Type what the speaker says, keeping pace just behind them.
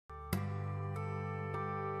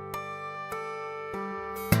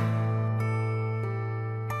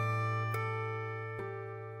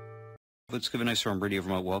Let's give a nice warm radio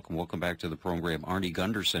Vermont welcome. Welcome back to the program, Arnie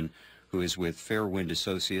Gundersen, who is with Fairewinds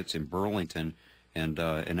Associates in Burlington and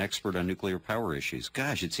an expert on nuclear power issues.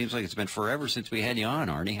 Gosh, it seems like it's been forever since we had you on,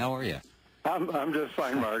 Arnie. How are you? I'm just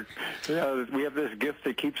fine, Mark. We have this gift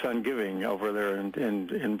that keeps on giving over there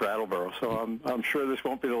in Brattleboro, so I'm sure this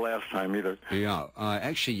won't be the last time either. Yeah.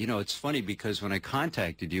 Actually, you know, it's funny because when I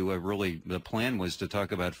contacted you, the plan was to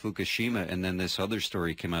talk about Fukushima, and then this other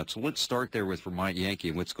story came out. So let's start there with Vermont Yankee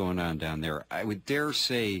and what's going on down there. I would dare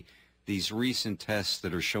say these recent tests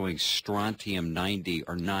that are showing Strontium-90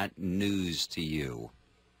 are not news to you.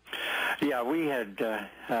 Yeah, we had,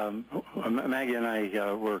 Maggie and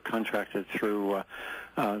I were contracted through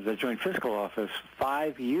the Joint Fiscal Office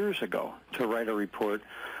 5 years ago to write a report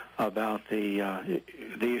about the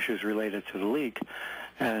issues related to the leak.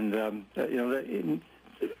 And,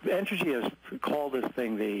 Entergy has called this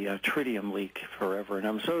thing the tritium leak forever,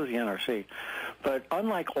 and so is the NRC. But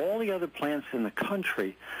unlike all the other plants in the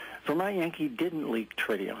country, Vermont Yankee didn't leak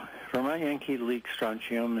tritium. Vermont Yankee leaked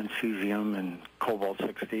strontium and cesium and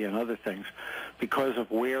cobalt-60 and other things because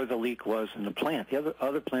of where the leak was in the plant. The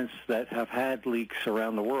other plants that have had leaks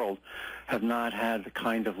around the world have not had the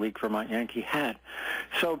kind of leak Vermont Yankee had.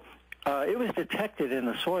 So it was detected in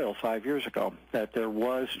the soil 5 years ago that there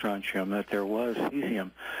was strontium, that there was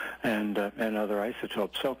cesium, and other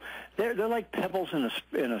isotopes. So they're like pebbles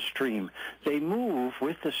in a stream. They move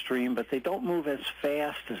with the stream, but they don't move as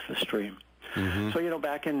fast as the stream. Mm-hmm. So, you know,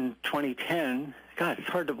 back in 2010, God, it's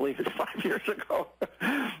hard to believe it's 5 years ago.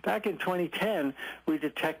 Back in 2010, we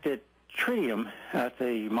detected tritium at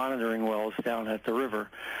the monitoring wells down at the river.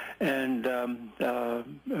 And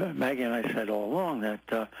Maggie and I said all along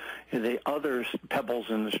that the other pebbles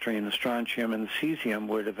in the stream, the strontium and the cesium,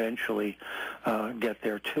 would eventually get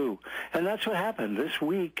there too. And that's what happened. This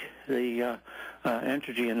week, the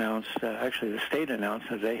Entergy announced, actually the state announced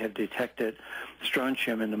that they had detected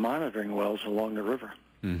strontium in the monitoring wells along the river.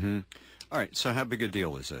 Mm-hmm. All right, so how big a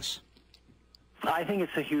deal is this? I think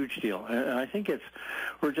it's a huge deal, and I think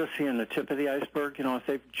we're just seeing the tip of the iceberg. You know, if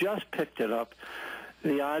they've just picked it up,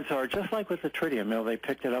 the odds are, just like with the tritium, you know, they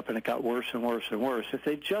picked it up and it got worse and worse and worse. If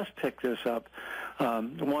they just pick this up,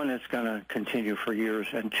 one, it's going to continue for years,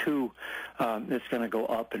 and two, it's going to go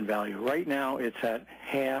up in value. Right now, it's at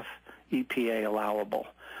half EPA allowable.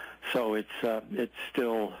 So it's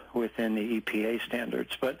still within the EPA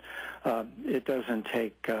standards, but it doesn't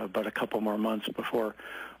take but a couple more months before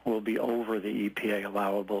we'll be over the EPA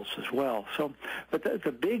allowables as well. So, but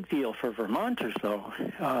the big deal for Vermonters, though,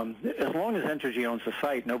 as long as Entergy owns the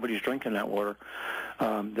site, nobody's drinking that water.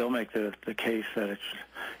 They'll make the case that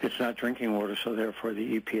it's not drinking water, so therefore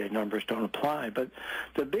the EPA numbers don't apply. But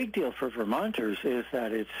the big deal for Vermonters is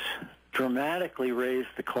that it's dramatically raised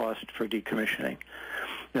the cost for decommissioning.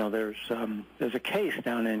 You know, there's a case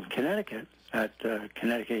down in Connecticut at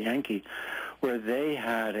Connecticut Yankee where they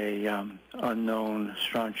had a unknown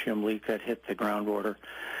strontium leak that hit the groundwater,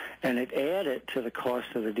 and it added to the cost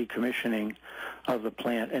of the decommissioning of the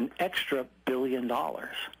plant an extra $1 billion.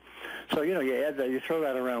 So, you know, you add that, you throw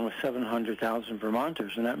that around with 700,000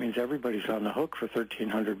 Vermonters, and that means everybody's on the hook for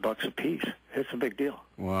 $1,300 a piece. It's a big deal.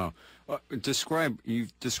 Wow.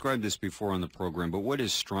 You've described this before on the program, but what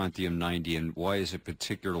is Strontium-90 and why is it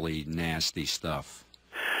particularly nasty stuff?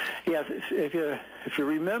 Yes, if you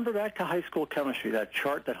remember back to high school chemistry, that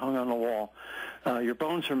chart that hung on the wall, your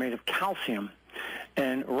bones are made of calcium.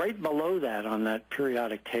 And right below that on that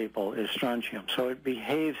periodic table is strontium. So it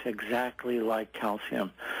behaves exactly like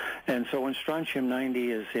calcium. And so when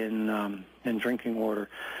strontium-90 is in drinking water,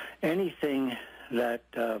 anything that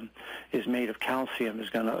is made of calcium is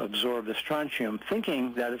going to absorb the strontium,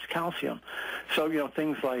 thinking that it's calcium. So, you know,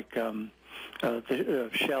 things like the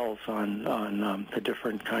shells on the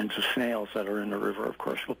different kinds of snails that are in the river, of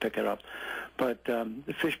course, will pick it up. But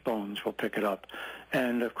the fish bones will pick it up.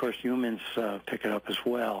 And, of course, humans pick it up as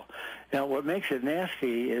well. Now, what makes it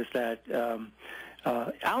nasty is that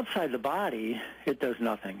outside the body, it does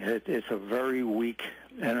nothing. It's a very weak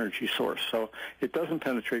energy source, so it doesn't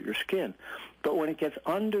penetrate your skin. But when it gets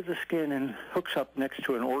under the skin and hooks up next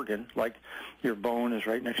to an organ, like your bone is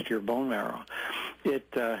right next to your bone marrow,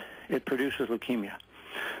 it produces leukemia.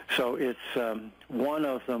 So it's one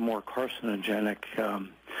of the more carcinogenic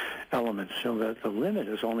elements. So the limit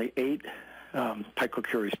is only 8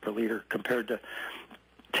 picocuries per liter compared to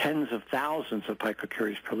tens of thousands of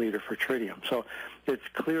picocuries per liter for tritium. So it's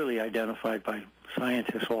clearly identified by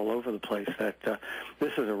scientists all over the place that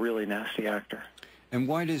this is a really nasty actor. And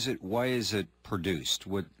why is it produced?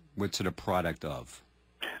 What's it a product of?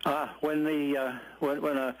 When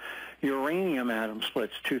a uranium atom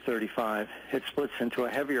splits 235, it splits into a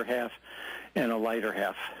heavier half and a lighter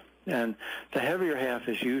half. And the heavier half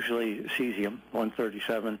is usually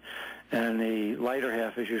cesium-137, and the lighter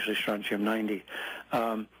half is usually strontium-90.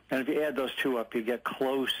 And if you add those two up, you get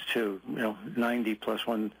close to, 90 plus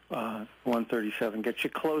 137 gets you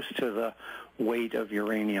close to the weight of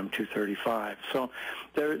uranium-235. So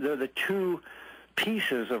they're the two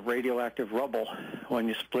pieces of radioactive rubble when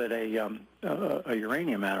you split a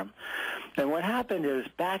uranium atom. And what happened is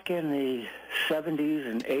back in the 70s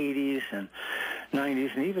and 80s and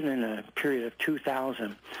 90s, and even in a period of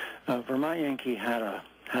 2000, Vermont Yankee had a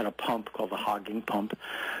pump called the hogging pump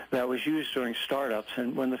that was used during startups.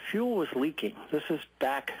 And when the fuel was leaking, this is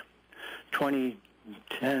back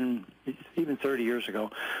 2010, even 30 years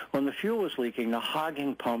ago, when the fuel was leaking, the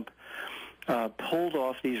hogging pump pulled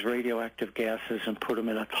off these radioactive gases and put them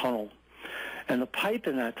in a tunnel. And the pipe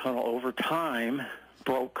in that tunnel over time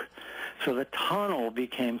broke. So the tunnel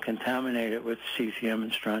became contaminated with cesium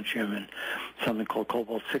and strontium and something called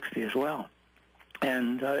cobalt-60 as well.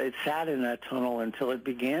 And it sat in that tunnel until it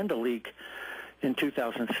began to leak in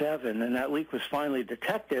 2007, and that leak was finally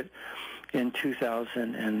detected in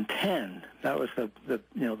 2010. That was the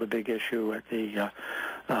big issue at the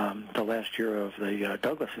last year of the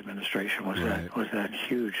Douglas administration was that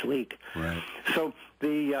huge leak. Right. So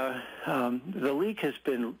the leak has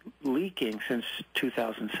been leaking since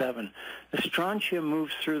 2007. The strontium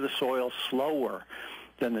moves through the soil slower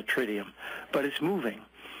than the tritium, but it's moving.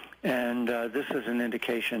 And this is an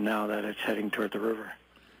indication now that it's heading toward the river.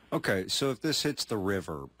 Okay, so if this hits the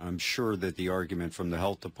river, I'm sure that the argument from the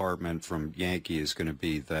health department, from Yankee, is going to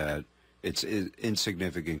be that it's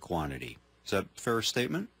insignificant quantity. Is that a fair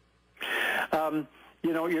statement?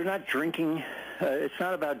 You're not drinking. It's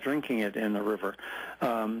not about drinking it in the river.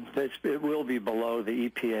 It will be below the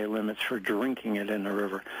EPA limits for drinking it in the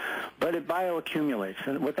river. But it bioaccumulates.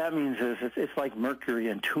 And what that means is it's like mercury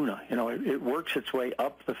in tuna. It works its way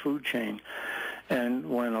up the food chain. And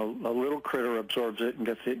when a little critter absorbs it and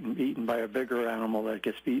gets eaten by a bigger animal that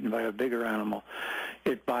gets eaten by a bigger animal,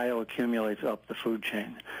 it bioaccumulates up the food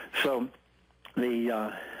chain. So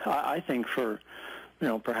I think for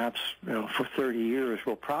perhaps for 30 years,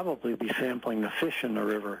 we'll probably be sampling the fish in the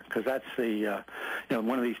river, because that's the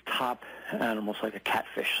one of these top animals, like a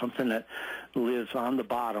catfish, something that lives on the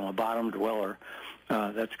bottom, a bottom dweller,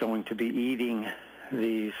 that's going to be eating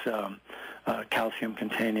these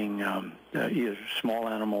calcium-containing either small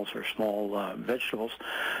animals or small vegetables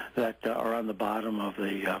that are on the bottom of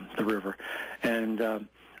the river, and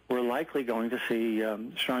we're likely going to see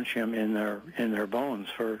strontium in their bones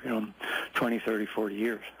for 20, 30, 40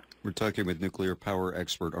 years. We're talking with nuclear power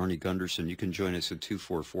expert Arnie Gundersen. You can join us at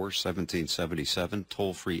 244-1777,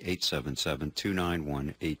 toll-free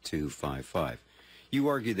 877-291-8255. You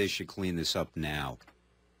argue they should clean this up now.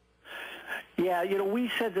 Yeah,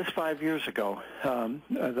 we said this 5 years ago.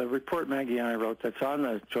 The report Maggie and I wrote that's on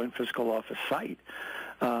the Joint Fiscal Office site,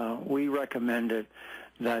 we recommended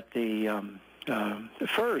that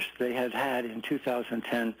first, they had in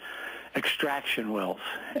 2010 extraction wells,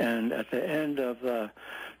 and at the end of the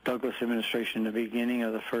Douglas administration, the beginning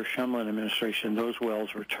of the first Shumlin administration, those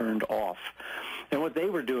wells were turned off. And what they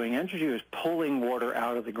were doing, Entergy was pulling water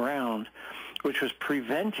out of the ground, which was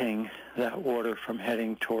preventing that water from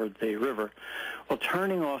heading toward the river. Well,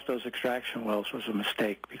 turning off those extraction wells was a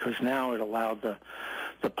mistake, because now it allowed the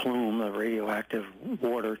plume, the radioactive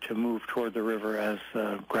water, to move toward the river as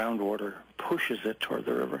the groundwater pushes it toward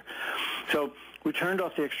the river. So we turned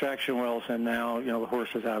off the extraction wells, and now, the horse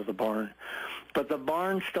is out of the barn. But the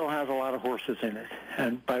barn still has a lot of horses in it.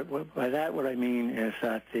 And by that, what I mean is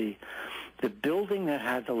that the building that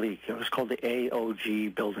had the leak, it was called the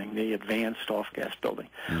AOG building, the Advanced Off-Gas Building.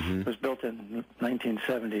 Mm-hmm. It was built in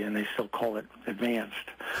 1970, and they still call it advanced.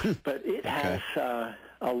 But it has a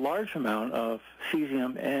large amount of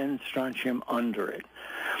cesium and strontium under it.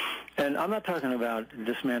 And I'm not talking about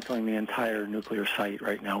dismantling the entire nuclear site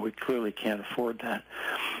right now. We clearly can't afford that.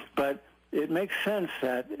 But it makes sense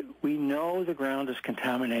that we know the ground is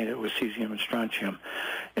contaminated with cesium and strontium,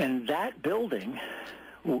 and that building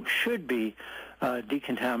should be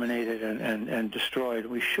decontaminated and destroyed.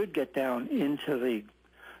 We should get down into the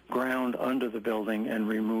ground under the building and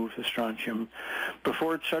remove the strontium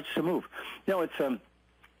before it starts to move. It's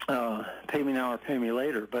pay me now or pay me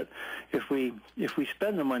later, but if we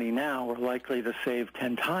spend the money now, we're likely to save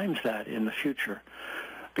 10 times that in the future,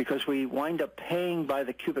 because we wind up paying by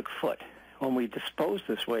the cubic foot. When we dispose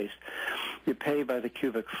this waste, you pay by the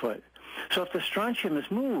cubic foot. So if the strontium is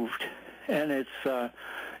moved and it's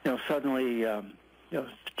suddenly 200,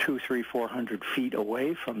 300, 400 feet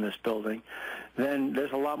away from this building, then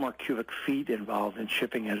there's a lot more cubic feet involved in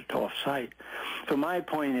shipping it off-site. So my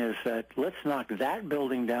point is that let's knock that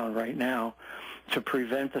building down right now to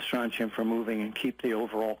prevent the strontium from moving and keep the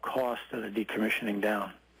overall cost of the decommissioning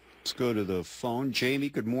down. Let's go to the phone. Jamie,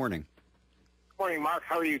 good morning. Good morning, Mark.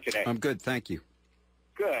 How are you today? I'm good, thank you.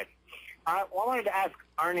 Good. Well, I wanted to ask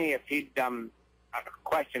Arnie if he'd a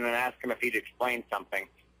question and ask him if he'd explain something.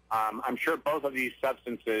 I'm sure both of these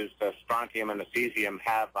substances, the strontium and the cesium,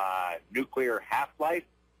 have nuclear half-life,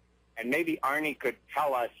 and maybe Arnie could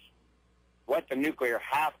tell us what the nuclear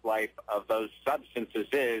half-life of those substances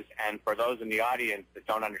is, and for those in the audience that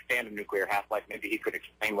don't understand the nuclear half-life, maybe he could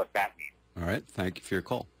explain what that means. All right, thank you for your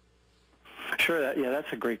call. Sure,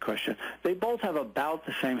 that's a great question. They both have about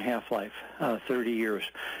the same half-life, 30 years.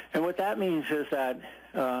 And what that means is that,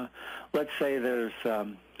 let's say there's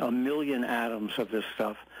 1 million atoms of this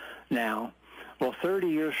stuff now. Well, 30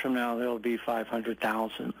 years from now, there'll be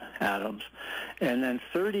 500,000 atoms. And then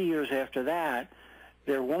 30 years after that,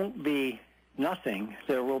 there won't be nothing.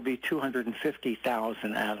 There will be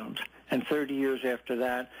 250,000 atoms. And 30 years after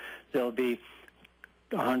that, there'll be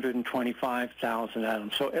 125,000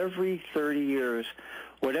 atoms. So every 30 years,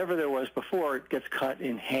 whatever there was before, it gets cut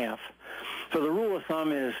in half. So the rule of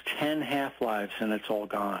thumb is 10 half-lives and it's all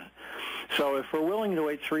gone. So if we're willing to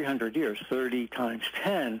wait 300 years, 30 times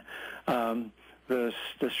 10, the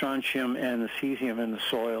strontium and the cesium in the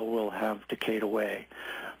soil will have decayed away.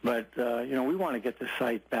 But, we want to get the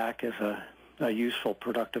site back as a useful,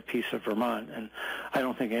 productive piece of Vermont, and I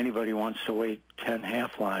don't think anybody wants to wait 10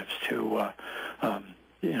 half-lives to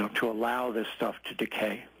allow this stuff to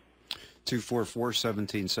decay.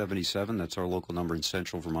 244-1777, that's our local number in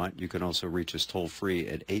Central Vermont. You can also reach us toll-free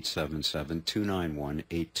at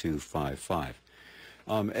 877-291-8255.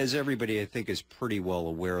 As everybody, I think, is pretty well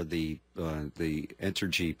aware, the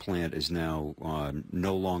Entergy plant is now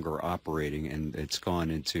no longer operating, and it's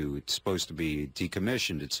supposed to be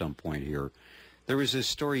decommissioned at some point here. There was a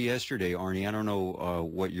story yesterday, Arnie, I don't know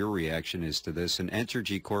what your reaction is to this. An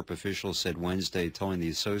Entergy Corp official said Wednesday, telling the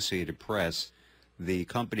Associated Press, the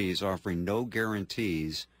company is offering no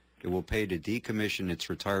guarantees it will pay to decommission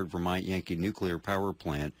its retired Vermont Yankee nuclear power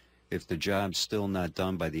plant if the job's still not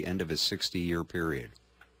done by the end of a 60-year period.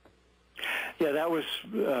 Yeah, that was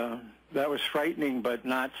frightening, but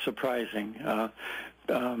not surprising.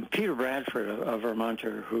 Peter Bradford, a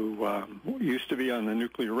Vermonter who used to be on the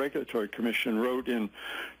Nuclear Regulatory Commission, wrote in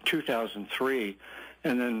 2003,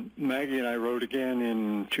 and then Maggie and I wrote again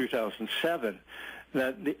in 2007,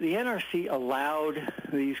 that the NRC allowed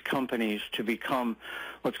these companies to become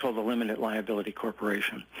what's called a limited liability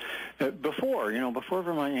corporation. Before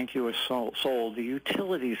Vermont Yankee was sold, the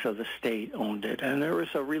utilities of the state owned it, and there was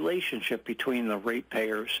a relationship between the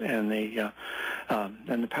ratepayers and the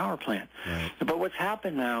power plant. Right. But what's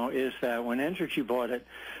happened now is that when Entergy bought it,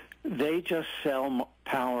 they just sell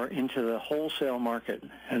power into the wholesale market,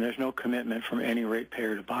 and there's no commitment from any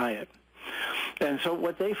ratepayer to buy it. And so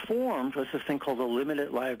what they formed was this thing called a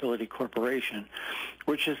limited liability corporation,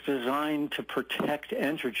 which is designed to protect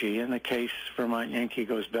Entergy in the case Vermont Yankee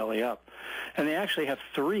goes belly up. And they actually have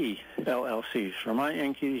 3 LLCs. Vermont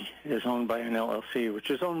Yankee is owned by an LLC, which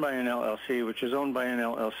is owned by an LLC, which is owned by an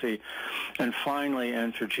LLC, and finally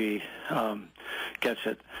Entergy gets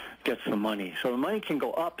the money. So the money can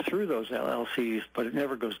go up through those LLCs, but it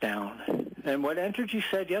never goes down. And what Entergy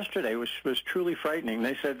said yesterday was truly frightening.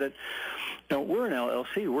 They said that, we're an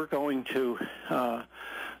LLC. We're going to,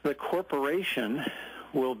 the corporation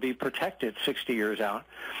will be protected 60 years out.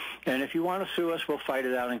 And if you want to sue us, we'll fight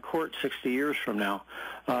it out in court 60 years from now.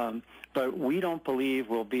 But we don't believe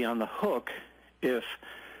we'll be on the hook if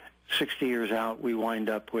 60 years out we wind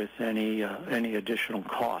up with any additional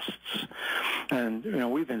costs. And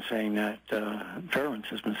we've been saying that, Fairewinds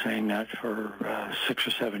has been saying that for 6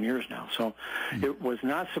 or 7 years now. So it was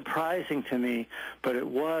not surprising to me, but it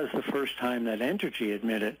was the first time that Entergy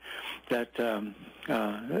admitted that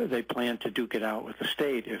they plan to duke it out with the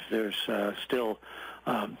state if there's still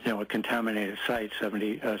a contaminated site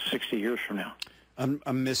 60 years from now.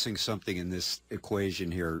 I'm missing something in this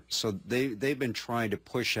equation here. So they've been trying to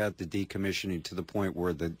push out the decommissioning to the point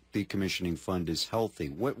where the decommissioning fund is healthy.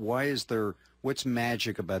 What's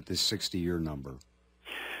magic about this 60-year number?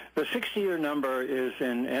 The 60-year number is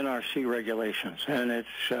in NRC regulations, and it's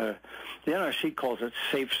the NRC calls it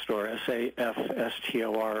Safe Store,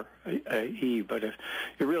 SAFSTORE, but if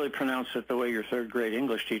you really pronounce it the way your third-grade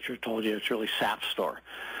English teacher told you, it's really SAP Store.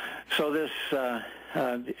 So this the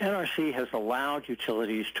NRC has allowed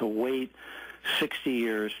utilities to wait 60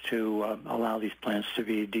 years to allow these plants to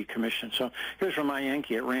be decommissioned. So here's Vermont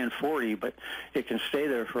Yankee. It ran 40, but it can stay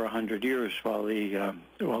there for 100 years while the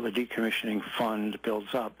decommissioning fund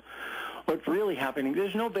builds up. What's really happening,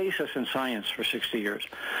 there's no basis in science for 60 years.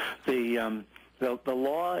 The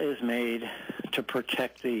law is made to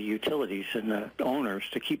protect the utilities and the owners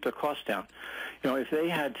to keep their costs down.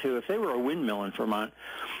 If they were a windmill in Vermont,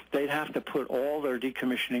 they'd have to put all their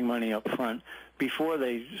decommissioning money up front before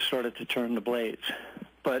they started to turn the blades.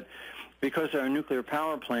 But because they're a nuclear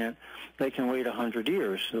power plant, they can wait 100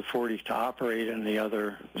 years, the 40 to operate and the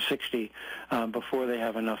other 60, before they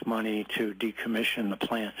have enough money to decommission the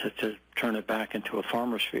plant to turn it back into a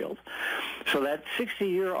farmer's field. So that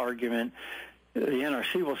 60-year argument, the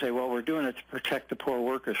NRC will say, well, we're doing it to protect the poor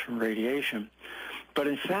workers from radiation. But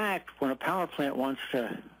in fact, when a power plant wants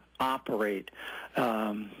to operate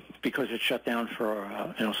because it's shut down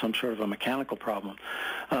for some sort of a mechanical problem,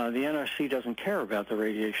 the NRC doesn't care about the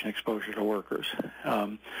radiation exposure to workers,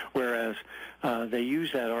 whereas they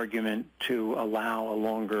use that argument to allow a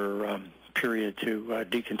longer period to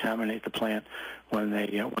decontaminate the plant when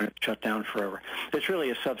it's shut down forever. It's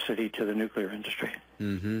really a subsidy to the nuclear industry.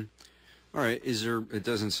 Mm-hmm. All right. It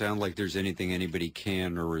doesn't sound like there's anything anybody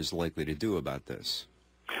can or is likely to do about this.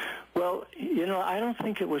 Well, I don't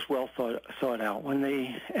think it was well thought out. When the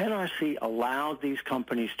NRC allowed these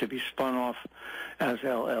companies to be spun off as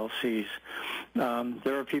LLCs,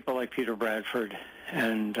 there were people like Peter Bradford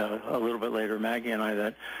and a little bit later Maggie and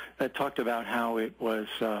I that talked about how it was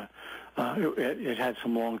it had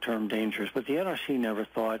some long-term dangers, but the NRC never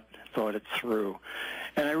thought it through.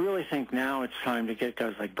 And I really think now it's time to get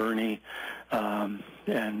guys like Bernie and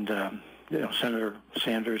Senator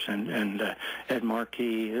Sanders and Ed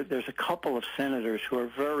Markey. There's a couple of senators who are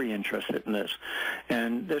very interested in this,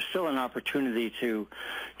 and there's still an opportunity to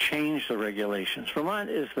change the regulations. Vermont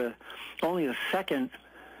is only the second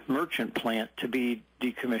merchant plant to be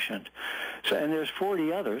decommissioned. And there's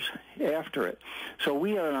 40 others after it. So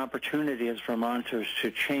we have an opportunity as Vermonters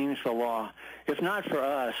to change the law, if not for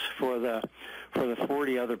us, for the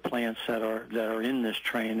 40 other plants that are in this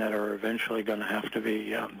train that are eventually going to have to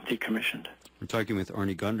be decommissioned. We're talking with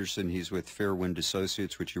Arnie Gundersen. He's with Fairewinds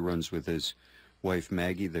Associates, which he runs with his wife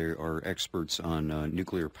Maggie. They are experts on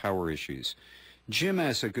nuclear power issues. Jim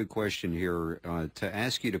asked a good question here to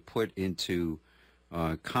ask you to put into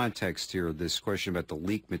context here this question about the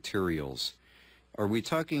leak materials. Are we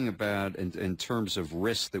talking about, in terms of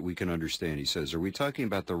risk that we can understand, he says, are we talking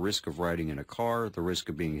about the risk of riding in a car, the risk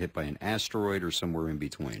of being hit by an asteroid, or somewhere in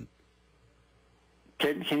between?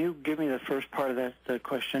 Can you give me the first part of the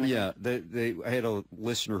question? Yeah, I had a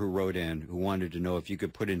listener who wrote in who wanted to know if you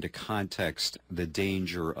could put into context the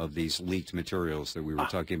danger of these leaked materials that we were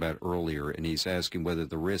talking about earlier, and he's asking whether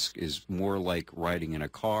the risk is more like riding in a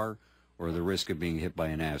car or the risk of being hit by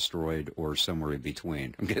an asteroid, or somewhere in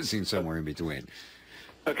between. I'm guessing somewhere in between.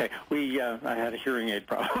 Okay, I had a hearing aid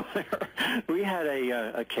problem there. We had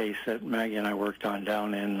a case that Maggie and I worked on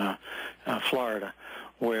down in Florida,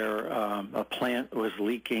 where a plant was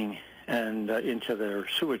leaking and into their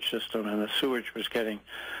sewage system, and the sewage was getting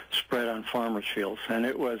spread on farmers' fields, and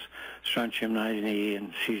it was strontium-90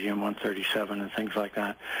 and cesium-137 and things like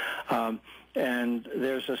that. And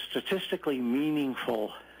there's a statistically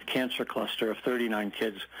meaningful cancer cluster of 39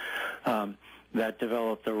 kids that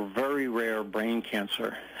developed a very rare brain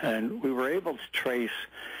cancer, and we were able to trace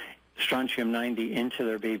strontium-90 into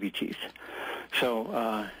their baby teeth.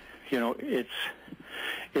 So,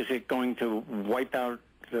 is it going to wipe out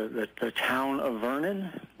the town of Vernon?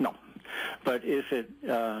 No. But is it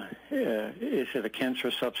a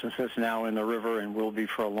cancerous substance that's now in the river and will be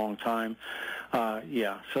for a long time?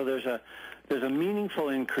 Yeah. So there's a meaningful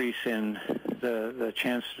increase in the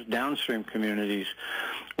chance downstream communities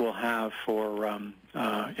will have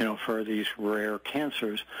for these rare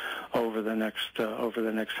cancers over the next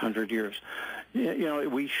 100 years.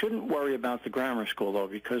 We shouldn't worry about the grammar school, though,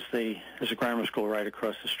 because there's a grammar school right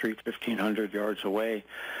across the street, 1,500 yards away.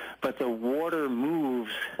 But the water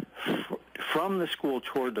moves from the school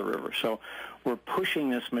toward the river, so we're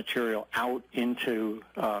pushing this material out into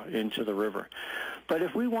the river. But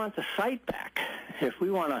if we want the site back, if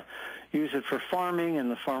we want to use it for farming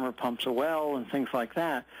and the farmer pumps a well and things like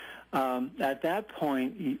that, at that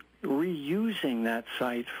point, reusing that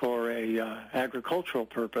site for a agricultural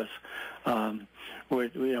purpose,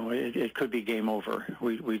 it could be game over.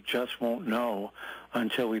 We just won't know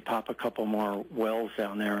until we pop a couple more wells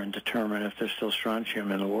down there and determine if there's still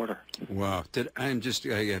strontium in the water. Wow. I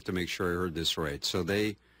have to make sure I heard this right. So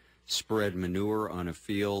they spread manure on a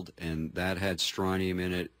field, and that had strontium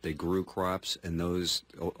in it. They grew crops, and those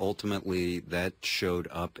ultimately that showed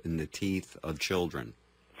up in the teeth of children.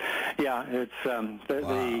 Yeah, it's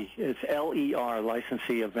it's LER,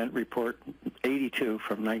 Licensee Event Report 82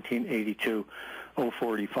 from 1982.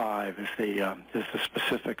 045 is the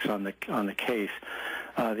specifics on the case.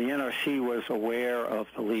 The NRC was aware of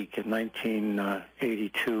the leak in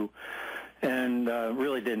 1982, and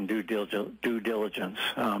really didn't do due diligence.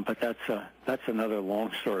 But that's another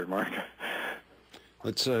long story, Mark.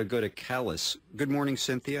 Let's go to Callis. Good morning,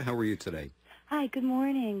 Cynthia. How are you today? Hi. Good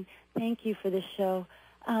morning. Thank you for the show.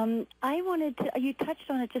 I wanted to. You touched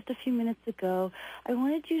on it just a few minutes ago. I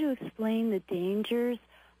wanted you to explain the dangers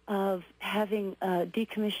of having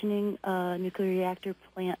decommissioning a nuclear reactor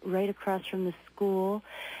plant right across from the school,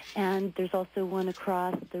 and there's also one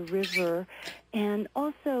across the river. And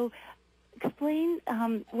also explain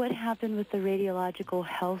what happened with the radiological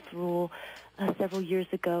health rule several years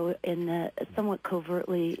ago, somewhat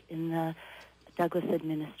covertly in the Douglas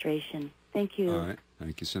administration. Thank you. All right.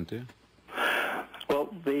 Thank you, Cynthia.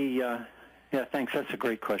 Well, yeah, thanks. That's a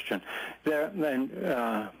great question.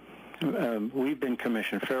 We've been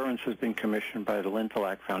commissioned, Fairewinds has been commissioned by the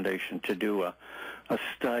Lintelak Foundation to do a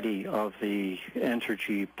study of the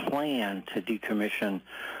Entergy plan to decommission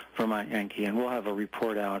Vermont Yankee, and we'll have a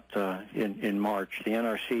report out in March. The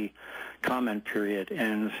NRC comment period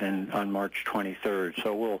ends on March 23rd,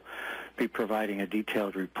 so we'll be providing a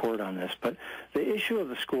detailed report on this. But the issue of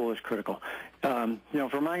the school is critical.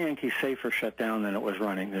 Vermont Yankee's safer shut down than it was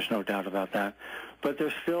running. There's no doubt about that. But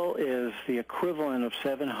there still is the equivalent of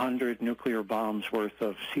 700 nuclear bombs worth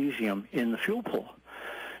of cesium in the fuel pool.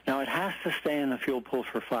 Now, it has to stay in the fuel pool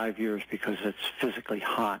for 5 years because it's physically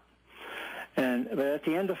hot. But at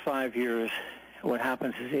the end of 5 years, what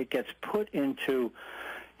happens is it gets put into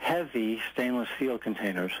heavy stainless steel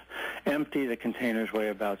containers. Empty, the containers weigh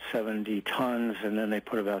about 70 tons, and then they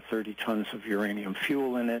put about 30 tons of uranium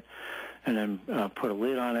fuel in it, and then put a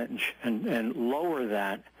lid on it and lower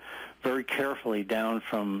that very carefully down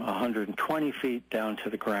from 120 feet down to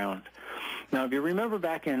the ground. Now, if you remember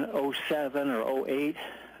back in 07 or 08,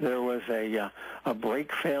 there was a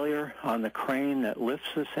brake failure on the crane that lifts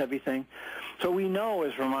this heavy thing. So we know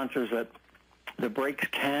as Vermonters that the brakes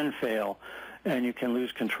can fail and you can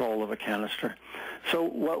lose control of a canister. So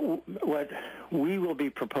what we will be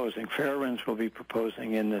proposing, Fairewinds will be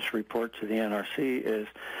proposing in this report to the NRC is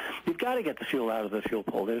you've got to get the fuel out of the fuel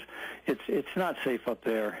pool. It's not safe up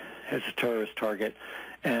there as a terrorist target,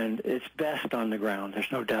 and it's best on the ground.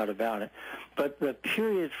 There's no doubt about it. But the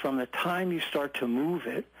period from the time you start to move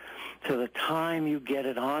it to the time you get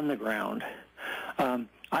it on the ground,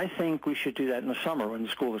 I think we should do that in the summer when the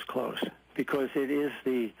school is closed, because it is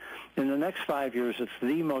in the next 5 years, it's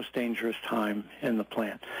the most dangerous time in the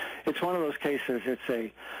plant. It's one of those cases, it's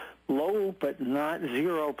a low but not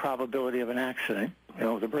zero probability of an accident.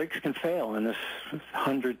 The brakes can fail and this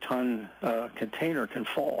 100-ton container can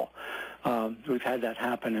fall. We've had that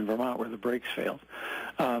happen in Vermont where the brakes failed.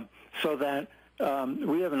 So that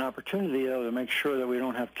we have an opportunity, though, to make sure that we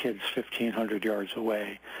don't have kids 1,500 yards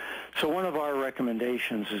away. So one of our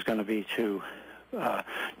recommendations is going to be to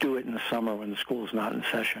do it in the summer when the school is not in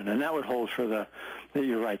session. And that would hold for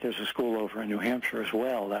you're right, there's a school over in New Hampshire as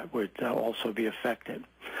well that would also be affected.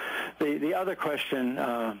 The other question,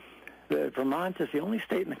 Vermont is the only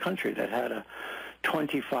state in the country that had a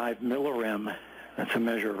 25 millirem, that's a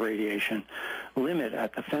measure of radiation, limit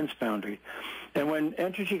at the fence boundary. And when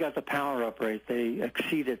Entergy got the power up rate, they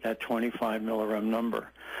exceeded that 25 millirem number.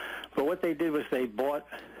 But what they did was they bought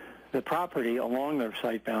the property along their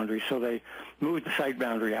site boundary, so they moved the site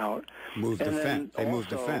boundary out. Moved the fence. They moved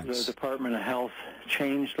the fence. The Department of Health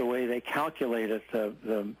changed the way they calculated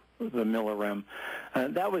the millirem.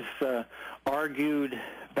 That was argued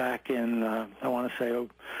back in, I want to say,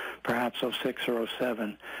 perhaps 06 or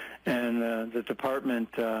 07. And the department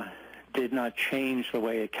did not change the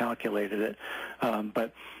way it calculated it.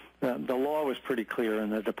 But the law was pretty clear,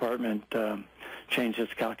 and the department changed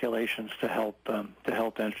its calculations to help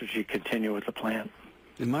Entergy continue with the plant.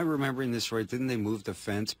 Am I remembering this right? Didn't they move the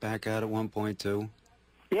fence back out at one point, too?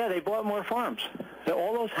 Yeah, they bought more farms.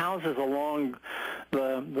 All those houses along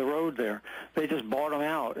the road there, they just bought them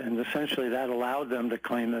out, and essentially that allowed them to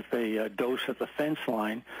claim that the dose at the fence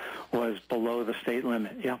line was below the state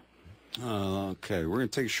limit. Yeah. Okay, we're going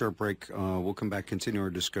to take a short break. We'll come back, continue our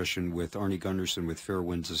discussion with Arnie Gundersen with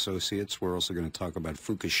Fairewinds Associates. We're also going to talk about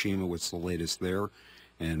Fukushima, what's the latest there,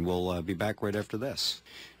 and we'll be back right after this.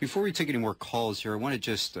 Before we take any more calls here, I want to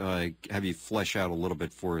just have you flesh out a little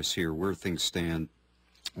bit for us here where things stand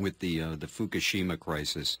with the Fukushima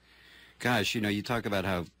crisis. Gosh, you talk about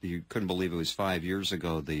how you couldn't believe it was 5 years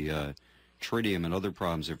ago, the tritium and other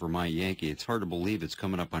problems at Vermont Yankee. It's hard to believe it's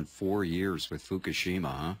coming up on 4 years with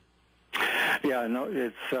Fukushima, huh? Yeah, no,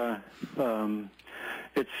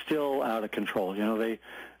 it's still out of control.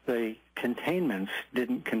 The containments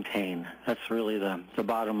didn't contain. That's really the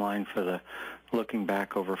bottom line for the looking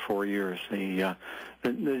back over 4 years.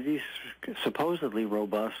 These supposedly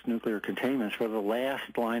robust nuclear containments were the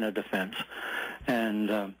last line of defense,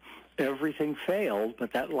 and everything failed.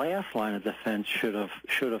 But that last line of defense should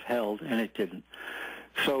have held, and it didn't.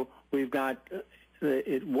 So we've got.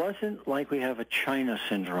 It wasn't like we have a China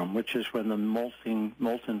syndrome, which is when the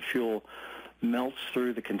molten fuel melts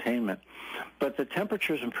through the containment. But the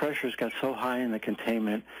temperatures and pressures got so high in the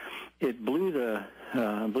containment, it blew the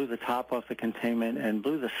top off the containment and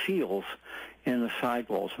blew the seals in the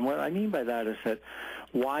sidewalls. And what I mean by that is that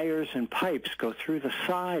wires and pipes go through the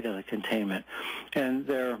side of the containment, and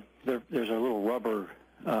there's a little rubber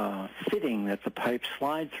fitting that the pipes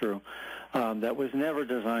slide through that was never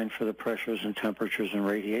designed for the pressures and temperatures and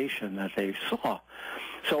radiation that they saw.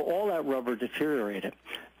 So all that rubber deteriorated.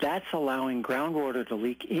 That's allowing groundwater to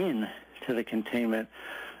leak in to the containment,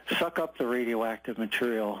 suck up the radioactive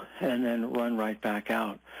material, and then run right back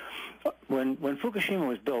out. When Fukushima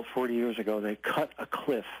was built 40 years ago, they cut a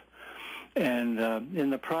cliff. And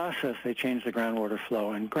in the process, they changed the groundwater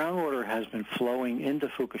flow. And groundwater has been flowing into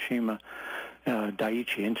Fukushima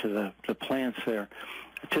Daiichi, into the plants there,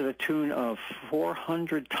 to the tune of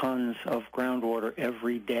 400 tons of groundwater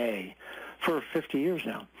every day for 50 years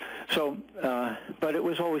now. So, but it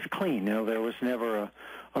was always clean. There was never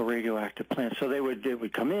a radioactive plant. So it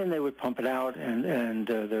would come in, they would pump it out, and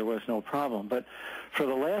there was no problem. But for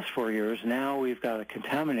the last 4 years, now we've got a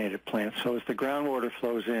contaminated plant. So as the groundwater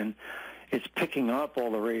flows in, it's picking up all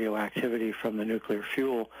the radioactivity from the nuclear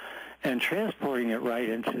fuel and transporting it right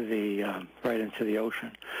into the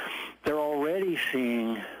ocean. They're already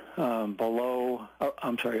seeing above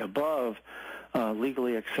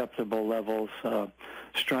legally acceptable levels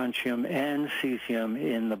strontium and cesium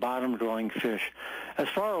in the bottom-dwelling fish as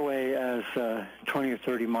far away as 20 or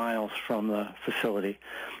 30 miles from the facility.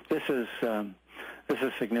 This is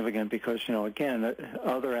significant because, again,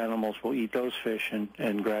 other animals will eat those fish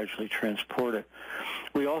and gradually transport it.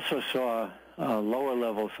 We also saw lower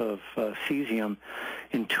levels of cesium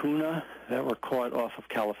in tuna that were caught off of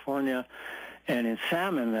California and in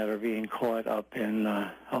salmon that are being caught up in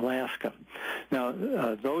Alaska. Now,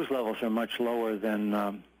 those levels are much lower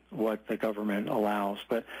than what the government allows,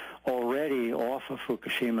 but already off of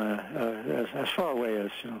Fukushima, as far away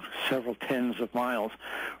as several tens of miles,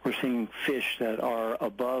 we're seeing fish that are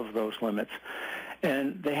above those limits,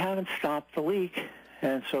 and they haven't stopped the leak,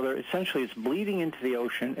 and so essentially it's bleeding into the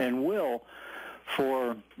ocean and will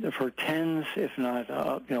for tens, if not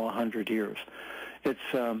 100 years.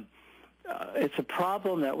 It's a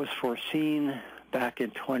problem that was foreseen back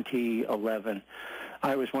in 2011.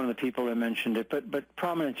 I was one of the people that mentioned it, but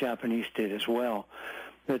prominent Japanese did as well.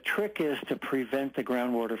 The trick is to prevent the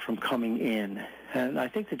groundwater from coming in, and I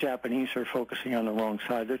think the Japanese are focusing on the wrong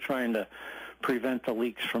side. They're trying to prevent the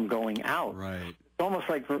leaks from going out. Right. It's almost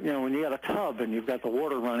like when you got a tub and you've got the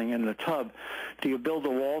water running in the tub. Do you build the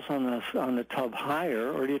walls on the tub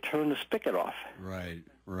higher, or do you turn the spigot off? Right.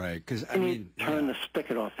 Right. Because turn the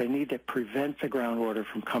spigot off. They need to prevent the groundwater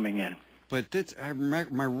from coming in. But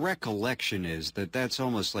my recollection is that that's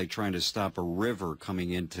almost like trying to stop a river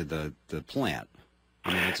coming into the plant.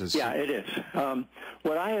 Yeah, it is.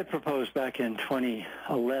 What I had proposed back in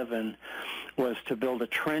 2011 was to build a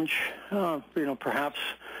trench, perhaps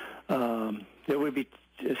it would be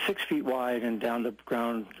 6 feet wide and down to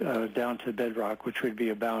ground, down to bedrock, which would be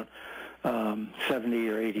about 70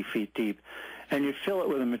 or 80 feet deep. And you fill it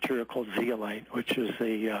with a material called zeolite, which is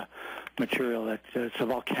the material it's a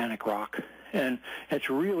volcanic rock, and it's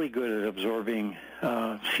really good at absorbing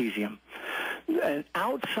cesium. And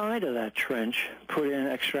outside of that trench, put in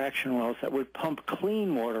extraction wells that would pump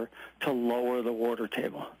clean water to lower the water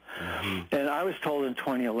table. Mm-hmm. And I was told in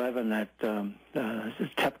 2011 that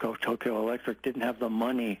TEPCO, Tokyo Electric, didn't have the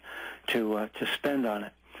money to spend on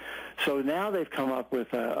it. So now they've come up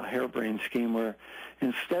with a harebrained scheme where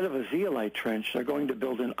instead of a zeolite trench, they're going to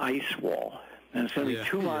build an ice wall. And it's going to be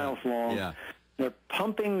 2 miles long. Yeah. They're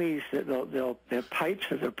pumping these, they're pipes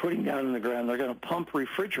that they're putting down in the ground. They're going to pump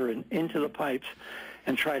refrigerant into the pipes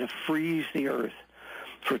and try to freeze the earth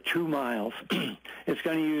for 2 miles. It's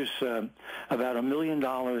going to use about $1 million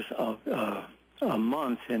a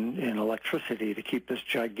month in electricity to keep this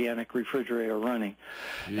gigantic refrigerator running.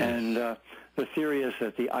 Yes. And the theory is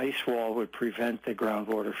that the ice wall would prevent the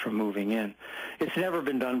groundwater from moving in. It's never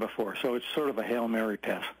been done before, so it's sort of a Hail Mary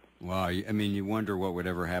pass. Wow, I mean, you wonder what would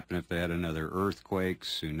ever happen if they had another earthquake,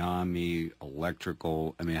 tsunami,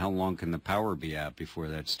 electrical. I mean, how long can the power be out before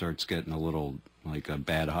that starts getting a little like a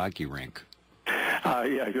bad hockey rink?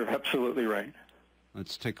 Yeah, you're absolutely right.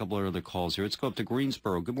 Let's take a couple of other calls here. Let's go up to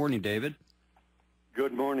Greensboro. Good morning, David.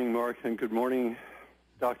 Good morning, Mark, and good morning,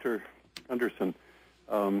 Dr. Gundersen.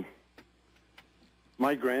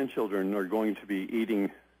 My grandchildren are going to be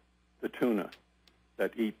eating the tuna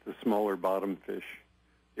that eat the smaller bottom fish.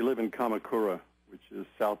 They live in Kamakura, which is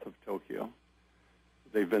south of Tokyo.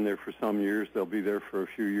 They've been there for some years. They'll be there for a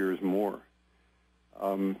few years more.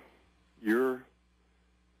 Your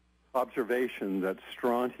observation that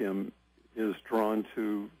strontium is drawn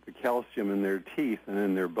to the calcium in their teeth and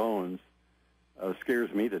in their bones scares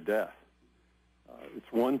me to death.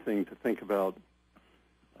 It's one thing to think about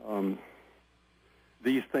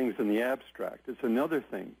these things in the abstract. It's another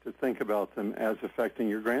thing to think about them as affecting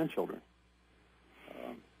your grandchildren.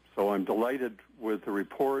 So I'm delighted with the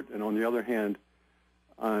report, and on the other hand,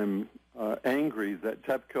 I'm angry that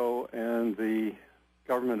TEPCO and the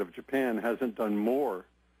government of Japan hasn't done more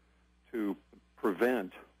to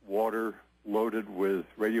prevent water loaded with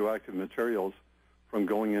radioactive materials from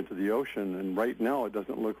going into the ocean, and right now it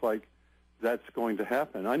doesn't look like that's going to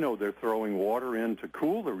happen. I know they're throwing water in to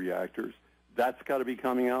cool the reactors. That's got to be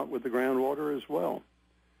coming out with the groundwater as well.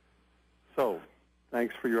 So,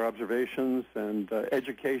 thanks for your observations and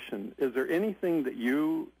education. Is there anything that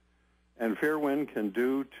you and Fairwind can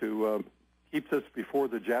do to keep this before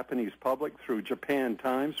the Japanese public through Japan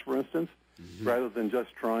Times, for instance, rather than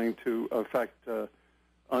just trying to affect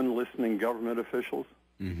unlistening government officials?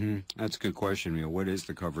 That's a good question. You know, what is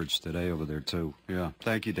the coverage today over there, too? Yeah.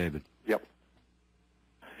 Thank you, David. Yep.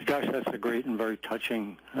 Gosh, that's a great and very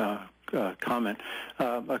touching comment.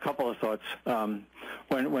 A couple of thoughts.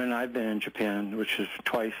 When I've been in Japan, which is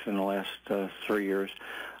twice in the last 3 years,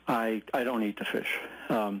 I don't eat the fish,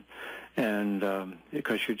 and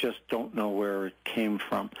because you just don't know where it came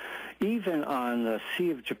from. Even on the Sea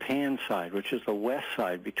of Japan side, which is the west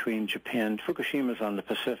side between Japan, Fukushima is on the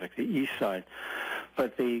Pacific, the east side,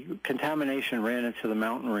 but the contamination ran into the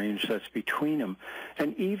mountain range that's between them.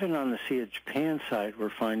 And even on the Sea of Japan side, we're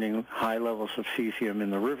finding high levels of cesium in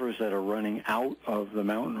the rivers that are running out of the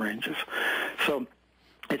mountain ranges. So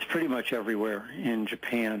it's pretty much everywhere in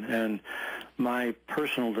Japan. And my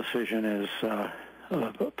personal decision is,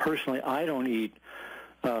 personally, I don't eat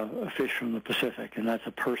fish from the Pacific, and that's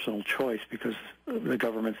a personal choice because the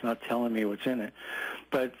government's not telling me what's in it.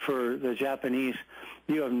 But for the Japanese,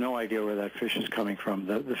 you have no idea where that fish is coming from.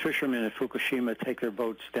 The fishermen at Fukushima take their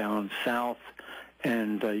boats down south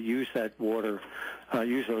and use that water,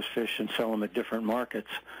 use those fish and sell them at different markets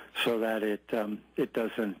so that it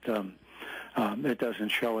doesn't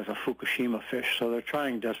show as a Fukushima fish. So they're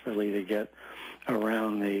trying desperately to get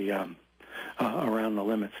around the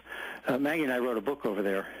limits. Maggie and I wrote a book over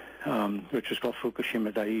there, which is called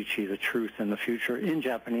Fukushima Daiichi, The Truth and the Future, in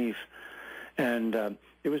Japanese. And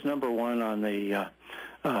it was #1 on the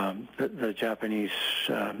Japanese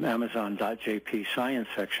Amazon.jp science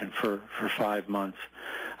section for 5 months.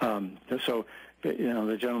 So, you know,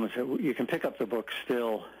 the gentleman said, you can pick up the book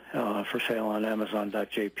still for sale on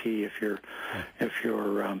Amazon.jp if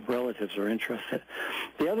your relatives are interested.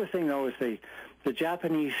 The other thing, though, is the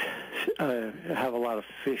Japanese have a lot of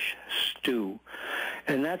fish stew,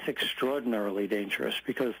 and that's extraordinarily dangerous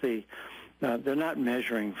because they're not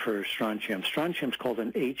measuring for strontium. Strontium's called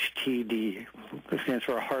an HTD. It stands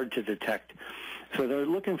for hard to detect. So they're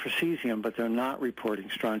looking for cesium, but they're not reporting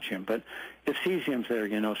strontium. But if cesium's there,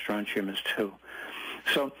 you know strontium is too.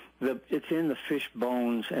 So it's in the fish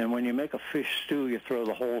bones, and when you make a fish stew, you throw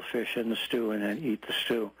the whole fish in the stew and then eat the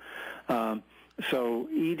stew. So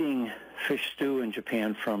eating fish stew in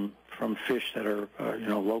Japan from fish that are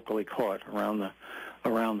locally caught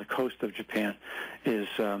around the coast of Japan is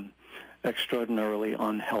extraordinarily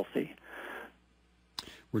unhealthy.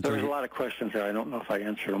 There's a lot of questions there. I don't know if I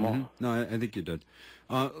answered them all. No, I think you did.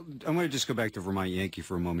 I'm going to just go back to Vermont Yankee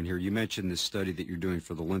for a moment here. You mentioned this study that you're doing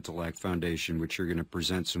for the Lintelak Foundation, which you're going to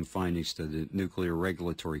present some findings to the Nuclear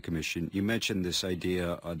Regulatory Commission. You mentioned this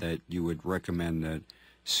idea that you would recommend that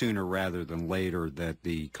sooner rather than later that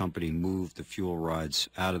the company move the fuel rods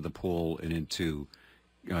out of the pool and into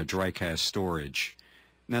dry cast storage.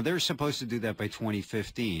 Now, they're supposed to do that by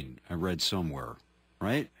 2015, I read somewhere,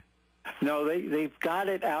 right? No, they've got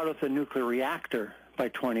it out of the nuclear reactor by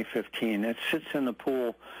 2015. It sits in the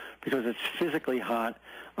pool because it's physically hot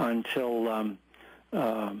until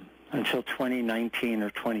 2019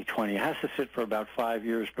 or 2020. It has to sit for about 5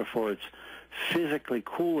 years before it's physically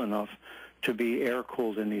cool enough to be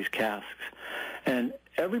air-cooled in these casks. And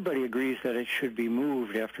everybody agrees that it should be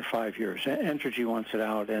moved after 5 years. Entergy wants it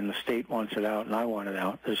out, and the state wants it out, and I want it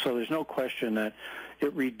out. So there's no question that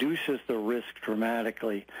it reduces the risk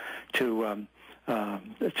dramatically to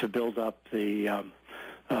build up the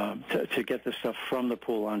to get the stuff from the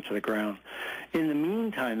pool onto the ground. In the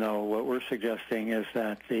meantime, though, what we're suggesting is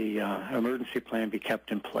that the emergency plan be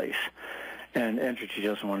kept in place, and Entergy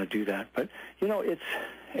doesn't want to do that. But you know,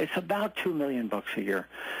 it's about $2 million a year.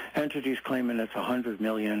 Entergy's claiming it's $100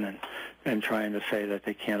 million and trying to say that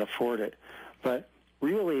they can't afford it. But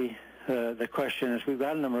really, the question is, we've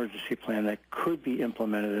got an emergency plan that could be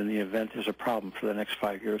implemented in the event there's a problem for the next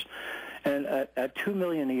 5 years. And at $2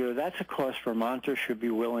 million a year, that's a cost Vermonters should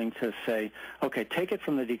be willing to say, okay, take it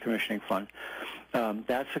from the decommissioning fund.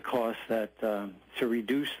 That's a cost that to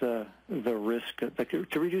reduce the risk,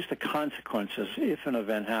 to reduce the consequences if an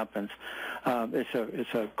event happens.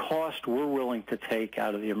 It's a cost we're willing to take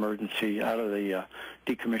out of the emergency, out of the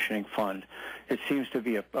decommissioning fund. It seems to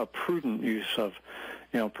be a prudent use of,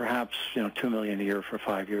 perhaps $2 million a year for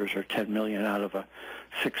 5 years, or $10 million out of a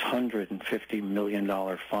 $650 million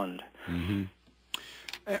fund. Mm-hmm.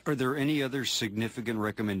 Are there any other significant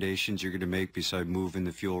recommendations you're going to make besides moving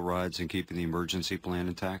the fuel rods and keeping the emergency plan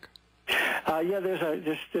intact? Yeah,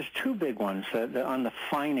 there's two big ones that on the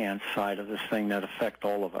finance side of this thing that affect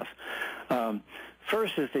all of us.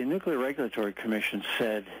 First is the Nuclear Regulatory Commission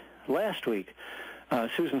said last week.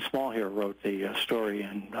 Susan Small here wrote the story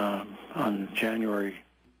on January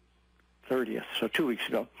 30th, so 2 weeks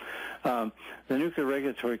ago. The Nuclear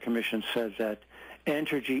Regulatory Commission said that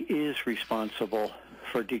Entergy is responsible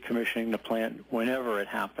for decommissioning the plant whenever it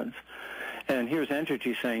happens. And here's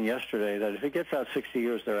Entergy saying yesterday that if it gets out 60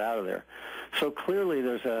 years, they're out of there. So clearly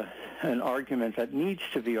there's an argument that needs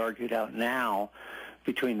to be argued out now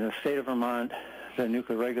between the state of Vermont, the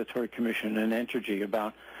Nuclear Regulatory Commission, and Entergy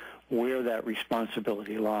about where that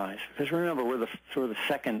responsibility lies. Because remember, we're the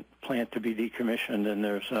second plant to be decommissioned, and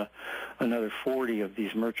there's another 40 of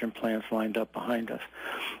these merchant plants lined up behind us.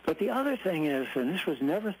 But the other thing is, and this was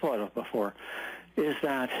never thought of before, is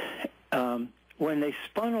that when they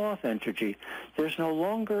spun off Entergy, there's no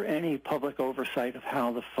longer any public oversight of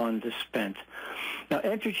how the fund is spent. Now,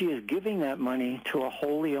 Entergy is giving that money to a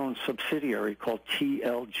wholly owned subsidiary called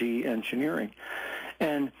TLG Engineering.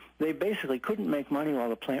 And they basically couldn't make money while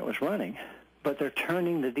the plant was running, but they're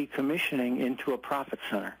turning the decommissioning into a profit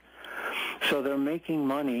center. So they're making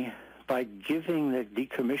money by giving the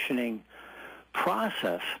decommissioning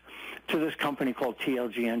process to this company called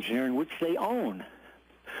TLG Engineering, which they own.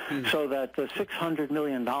 So that the $600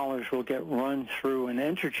 million will get run through an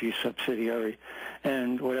Entergy subsidiary,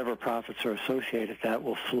 and whatever profits are associated with that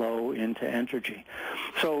will flow into Entergy.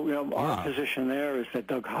 So, our position there is that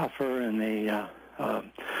Doug Hoffer and the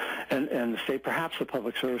and the state, perhaps the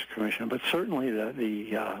Public Service Commission, but certainly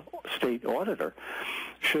the state auditor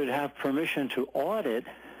should have permission to audit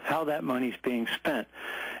how that money's being spent.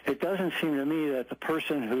 It doesn't seem to me that the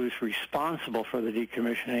person who's responsible for the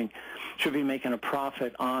decommissioning should be making a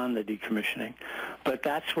profit on the decommissioning. But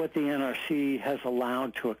that's what the NRC has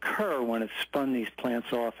allowed to occur when it spun these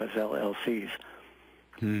plants off as LLCs.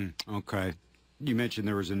 Okay. You mentioned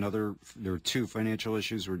there were two financial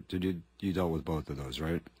issues, or you dealt with both of those,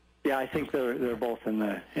 right? Yeah, I think they're both in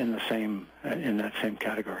that same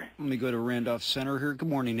category. Let me go to Randolph Center here. Good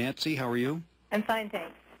morning, Nancy. How are you? I'm fine,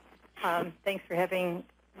 thanks. Thanks for having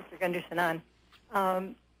Mr. Gundersen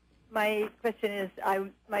on. My question is,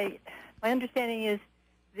 my understanding is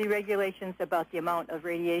the regulations about the amount of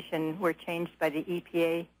radiation were changed by the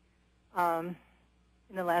EPA in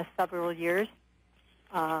the last several years,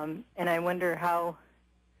 and I wonder how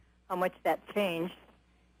much that changed,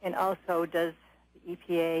 and also does the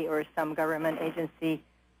EPA or some government agency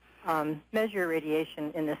measure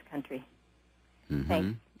radiation in this country?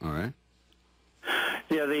 Thanks. All right.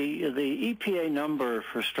 Yeah, the EPA number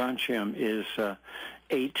for strontium is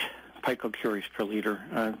 8 picocuries per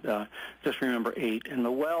liter. Just remember 8. And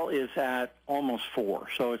the well is at almost 4,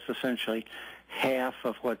 so it's essentially half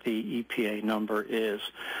of what the EPA number is.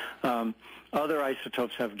 Other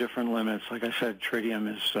isotopes have different limits. Like I said,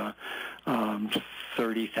 tritium is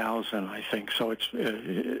 30,000, I think. So it's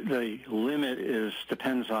the limit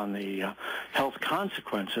depends on the health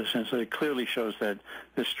consequences, and so it clearly shows that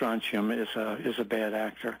this strontium is a bad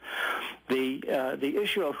actor. The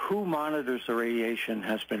issue of who monitors the radiation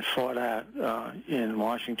has been fought at in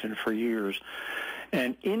Washington for years.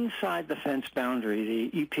 And inside the fence boundary,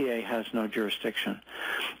 the EPA has no jurisdiction.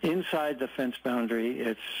 Inside the fence boundary,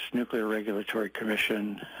 it's Nuclear Regulatory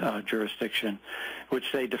Commission jurisdiction, which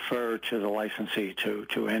they defer to the licensee, to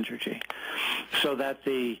Entergy. So that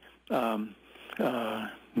the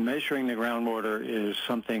measuring the groundwater is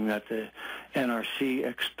something that the NRC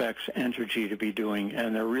expects Entergy to be doing,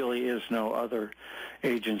 and there really is no other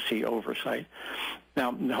agency oversight.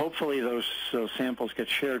 Now, hopefully those samples get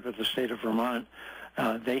shared with the state of Vermont.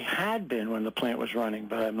 They had been when the plant was running,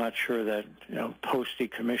 but I'm not sure that post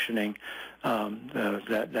decommissioning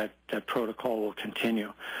that protocol will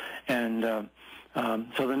continue. And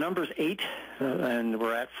so the number's 8, and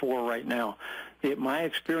we're at 4 right now. My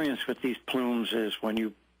experience with these plumes is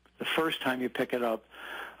the first time you pick it up,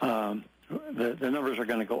 the numbers are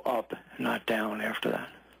going to go up, not down after that.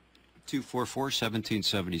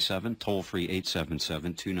 244-1777, toll-free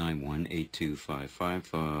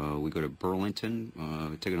 877-291-8255. We go to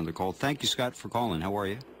Burlington. Take another call. Thank you, Scott, for calling. How are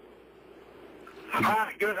you?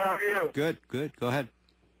 Hi, good. How are you? Good. Go ahead.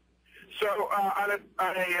 So on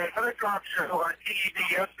another talk show on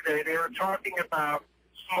TED yesterday, they were talking about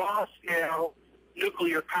small-scale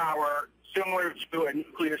nuclear power similar to a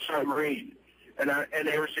nuclear submarine. And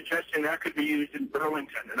they were suggesting that could be used in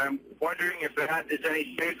Burlington. And I'm wondering if that is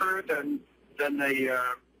any safer than the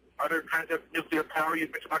other kinds of nuclear power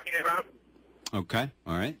you've been talking about. Okay.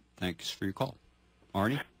 All right. Thanks for your call.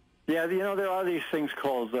 Arnie? Yeah, there are these things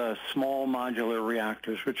called small modular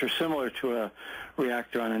reactors, which are similar to a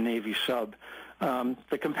reactor on a Navy sub.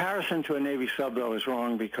 The comparison to a Navy sub, though, is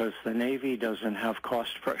wrong because the Navy doesn't have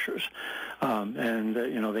cost pressures, and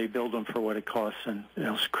they build them for what it costs, and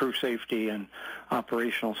crew safety and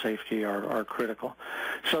operational safety are critical.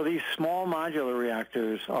 So these small modular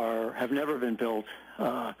reactors have never been built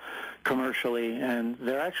commercially, and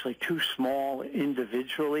they're actually too small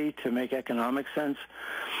individually to make economic sense.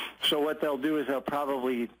 So what they'll do is they'll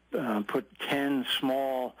probably put 10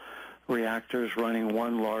 small reactors running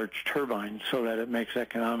one large turbine so that it makes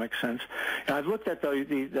economic sense. And I've looked at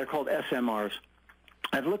they're called SMRs.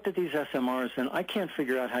 I've looked at these SMRs, and I can't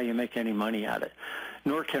figure out how you make any money at it,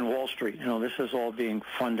 nor can Wall Street. This is all being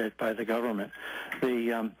funded by the government.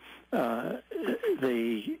 The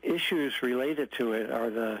issues related to it are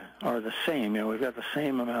the same. We've got the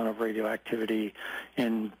same amount of radioactivity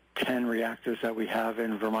in 10 reactors that we have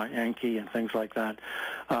in Vermont Yankee and things like that.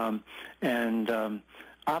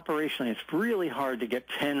 Operationally, it's really hard to get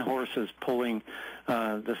 10 horses pulling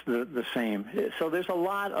the same. So there's a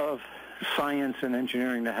lot of science and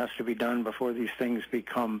engineering that has to be done before these things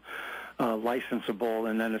become licensable,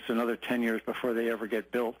 and then it's another 10 years before they ever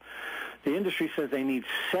get built. The industry says they need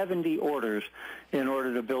 70 orders in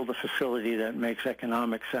order to build a facility that makes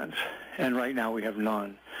economic sense, and right now we have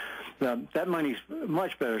none. That money's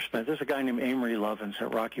much better spent. There's a guy named Amory Lovins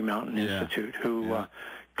at Rocky Mountain Institute who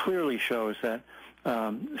clearly shows that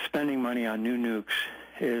spending money on new nukes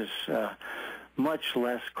is much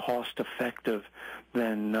less cost-effective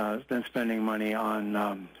than spending money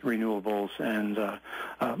on renewables and a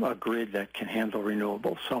grid that can handle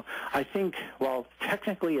renewables. So I think while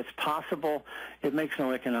technically it's possible, it makes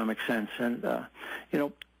no economic sense. And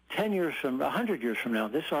 10 years from, 100 years from now,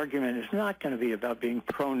 this argument is not going to be about being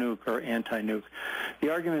pro-nuke or anti-nuke.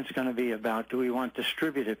 The argument is going to be about, do we want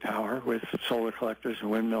distributed power with solar collectors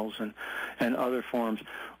and windmills and other forms,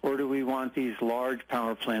 or do we want these large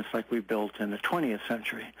power plants like we built in the 20th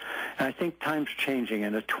century? And I think time's changing,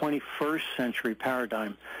 and the 21st century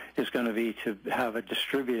paradigm is going to be to have a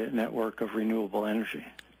distributed network of renewable energy.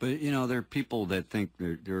 But, there are people that think,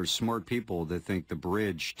 there are smart people that think the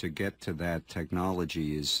bridge to get to that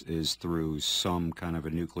technology is through some kind of a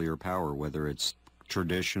nuclear power, whether it's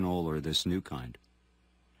traditional or this new kind.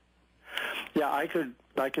 Yeah, I could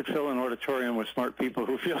fill an auditorium with smart people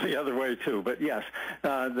who feel the other way too. But yes,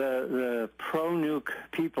 the pro-nuke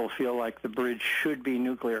people feel like the bridge should be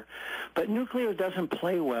nuclear. But nuclear doesn't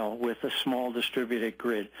play well with a small distributed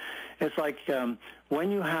grid. It's like when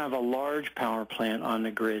you have a large power plant on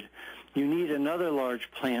the grid, you need another large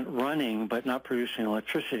plant running but not producing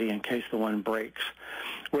electricity in case the one breaks.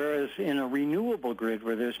 Whereas in a renewable grid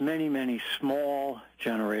where there's many, many small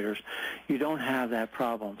generators, you don't have that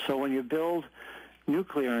problem. So when you build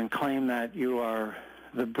nuclear and claim that you are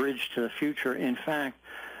the bridge to the future, in fact,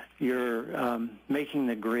 you're making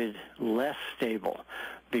the grid less stable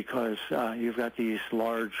because you've got these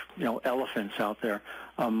large, elephants out there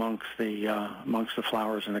amongst the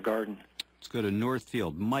flowers in the garden. Let's go to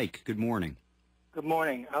Northfield. Mike, good morning. Good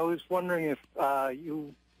morning. I was wondering if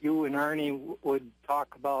you and Arnie would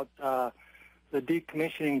talk about the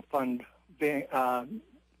decommissioning fund.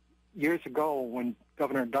 Years ago, when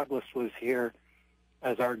Governor Douglas was here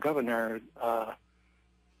as our governor,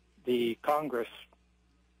 the Congress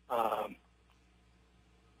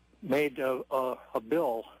made a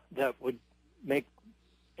bill that would make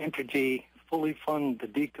Entergy fully fund the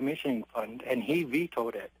decommissioning fund, and he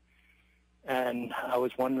vetoed it. and I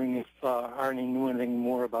was wondering if Arnie knew anything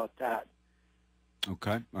more about that.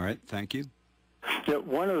 Okay. All right. Thank you. Yeah,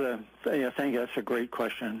 thank you. That's a great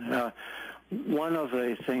question. One of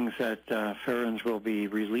the things that Fairewinds will be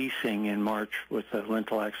releasing in March with the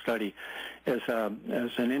Lintelak study is an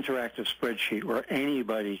interactive spreadsheet where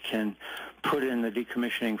anybody can put in the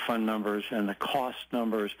decommissioning fund numbers and the cost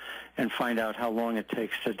numbers and find out how long it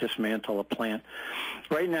takes to dismantle a plant.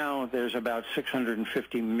 Right now, there's about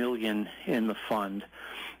 $650 million in the fund,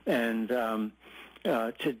 and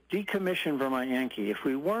to decommission Vermont Yankee, if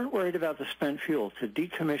we weren't worried about the spent fuel, to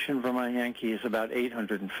decommission Vermont Yankee is about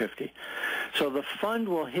 $850. So the fund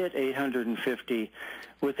will hit $850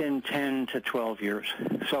 within 10 to 12 years.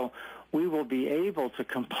 So we will be able to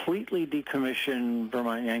completely decommission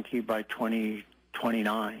Vermont Yankee by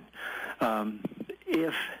 2029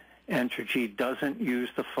 if Entergy doesn't use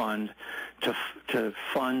the fund to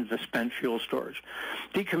fund the spent fuel storage.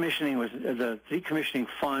 The decommissioning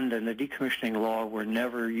fund and the decommissioning law were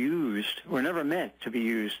never meant to be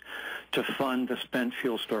used to fund the spent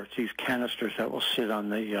fuel storage. These canisters that will sit on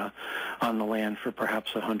the land for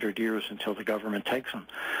perhaps 100 years until the government takes them.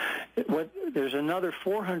 There's another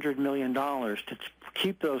 $400 million to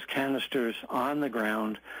keep those canisters on the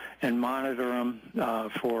ground and monitor them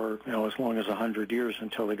for as long as 100 years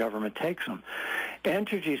until the government takes them.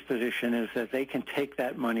 Entergy's position is that they can take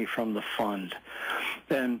that money from the fund.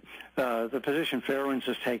 And the position Fairewinds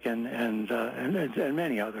has taken, and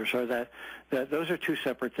many others, are that those are two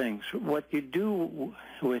separate things. What you do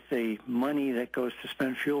with the money that goes to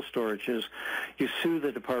spent fuel storage is you sue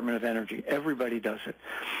the Department of Energy. Everybody does it.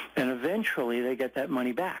 And eventually they get that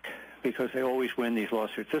money back, because they always win these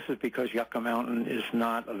lawsuits. This is because Yucca Mountain is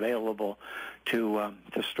not available to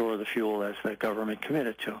store the fuel as the government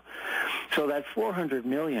committed to. So that $400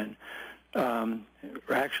 million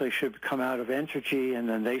actually should come out of Entergy, and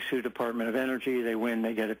then they sue Department of Energy. They win,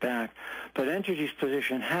 they get it back. But Entergy's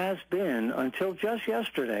position has been, until just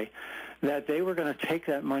yesterday, that they were going to take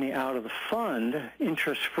that money out of the fund,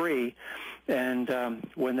 interest-free, and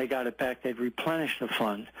when they got it back, they'd replenish the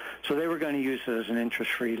fund. So they were going to use it as an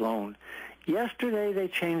interest-free loan. Yesterday, they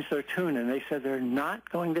changed their tune, and they said they're not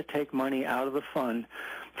going to take money out of the fund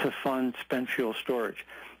to fund spent fuel storage.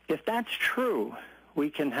 If that's true, we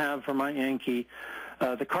can have Vermont Yankee,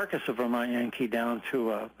 the carcass of Vermont Yankee, down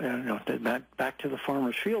to back to the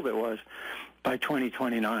farmer's field it was by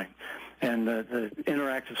 2029. And the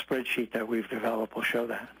interactive spreadsheet that we've developed will show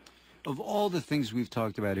that. Of all the things we've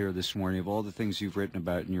talked about here this morning, of all the things you've written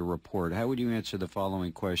about in your report, how would you answer the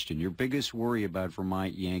following question? Your biggest worry about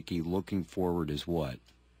Vermont Yankee looking forward is what?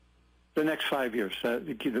 The next 5 years.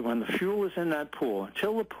 When the fuel is in that pool,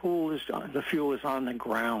 until the fuel is on the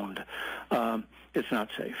ground, it's not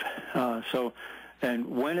safe. And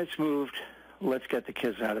when it's moved, let's get the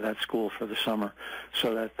kids out of that school for the summer,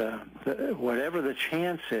 so that whatever the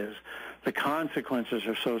chance is, the consequences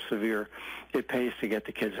are so severe, it pays to get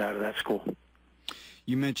the kids out of that school.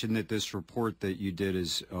 You mentioned that this report that you did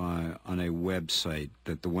is on a website,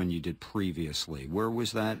 that the one you did previously. Where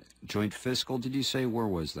was that? Joint Fiscal, did you say? Where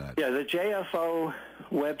was that? Yeah, the JFO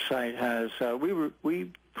website has,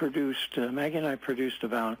 we produced, Maggie and I produced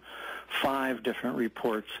about 5 different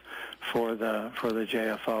reports for the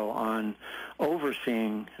JFO on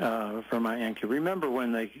overseeing Vermont Yankee. Remember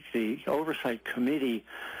when the Oversight Committee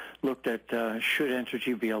looked at should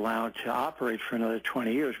Entergy be allowed to operate for another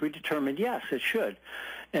 20 years, we determined yes, it should,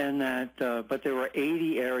 and that but there were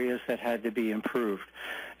 80 areas that had to be improved.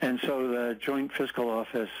 And so the Joint Fiscal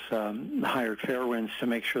Office hired Fairewinds to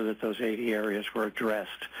make sure that those 80 areas were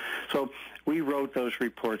addressed. So we wrote those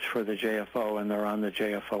reports for the JFO, and they're on the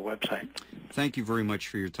JFO website. Thank you very much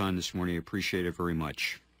for your time this morning. I appreciate it very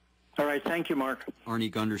much. All right. Thank you, Mark. Arnie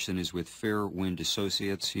Gundersen is with Fairwind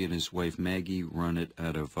Associates. He and his wife Maggie run it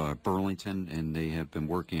out of Burlington, and they have been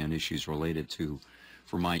working on issues related to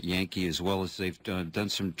Vermont Yankee, as well as they've done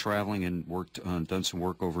some traveling and done some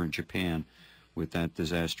work over in Japan with that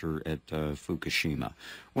disaster at Fukushima. I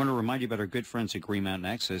want to remind you about our good friends at Green Mountain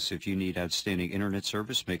Access. If you need outstanding internet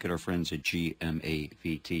service, make it our friends at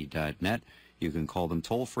gmavt.net. You can call them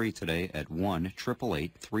toll-free today at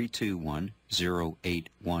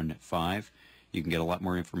 1-888-321-0815. You can get a lot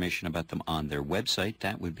more information about them on their website.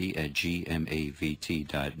 That would be at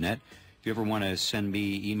gmavt.net. If you ever want to send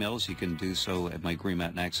me emails, you can do so at my Green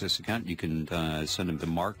Mountain Access account. You can send them to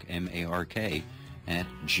Mark, M-A-R-K, at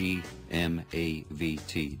gmavt.net.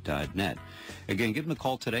 Again, give them a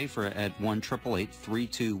call today at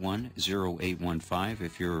 1-888-321-0815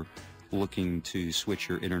 if you're looking to switch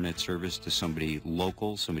your internet service to somebody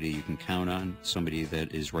local, somebody you can count on, somebody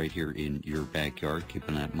that is right here in your backyard,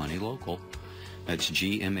 keeping that money local. That's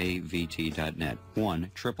gmavt.net,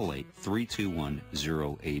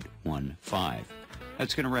 1-888-321-0815.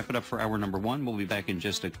 That's going to wrap it up for hour number one. We'll be back in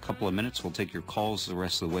just a couple of minutes. We'll take your calls the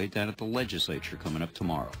rest of the way down at the legislature coming up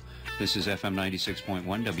tomorrow. This is FM 96.1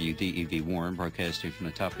 WDEV Warren, broadcasting from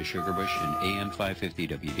the top of Sugarbush and AM 550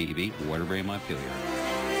 WDEV, Waterbury, Montpelier.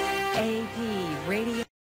 AD Radio.